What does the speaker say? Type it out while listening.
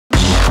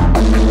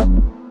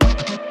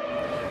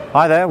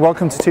Hi there,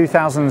 welcome to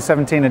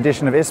 2017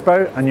 edition of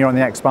ISPO, and you're on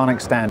the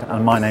X-BIONIC stand,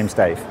 and my name's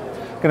Dave.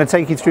 I'm going to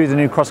take you through the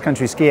new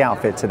cross-country ski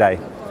outfit today.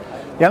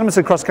 The elements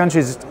of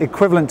cross-country is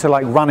equivalent to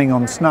like running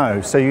on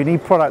snow, so you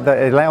need product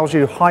that allows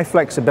you high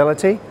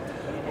flexibility,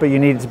 but you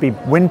need it to be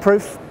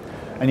windproof,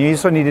 and you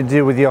also need to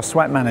deal with your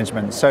sweat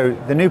management. So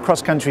the new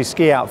cross-country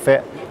ski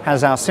outfit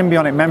has our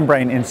ISPO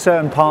membrane in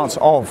certain parts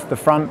of the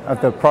front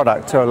of the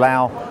product to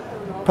allow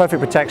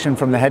perfect protection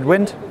from the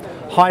headwind.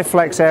 High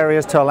flex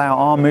areas to allow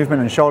arm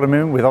movement and shoulder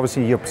movement with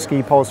obviously your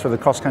ski poles for the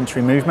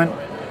cross-country movement.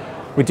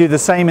 We do the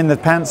same in the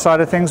pants side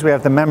of things. We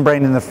have the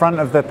membrane in the front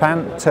of the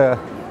pant to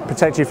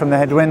protect you from the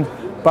headwind,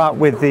 but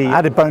with the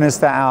added bonus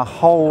that our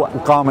whole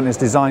garment is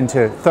designed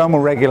to thermal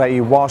regulate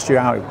you whilst you're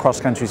out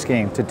cross-country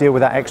skiing to deal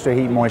with that extra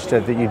heat moisture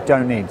that you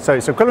don't need. So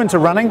it's equivalent to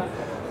running.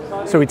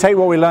 So we take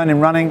what we learn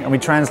in running and we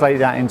translate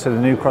that into the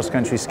new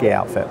cross-country ski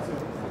outfit.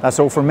 That's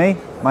all from me.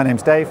 My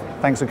name's Dave.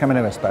 Thanks for coming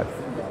to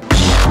ISPO.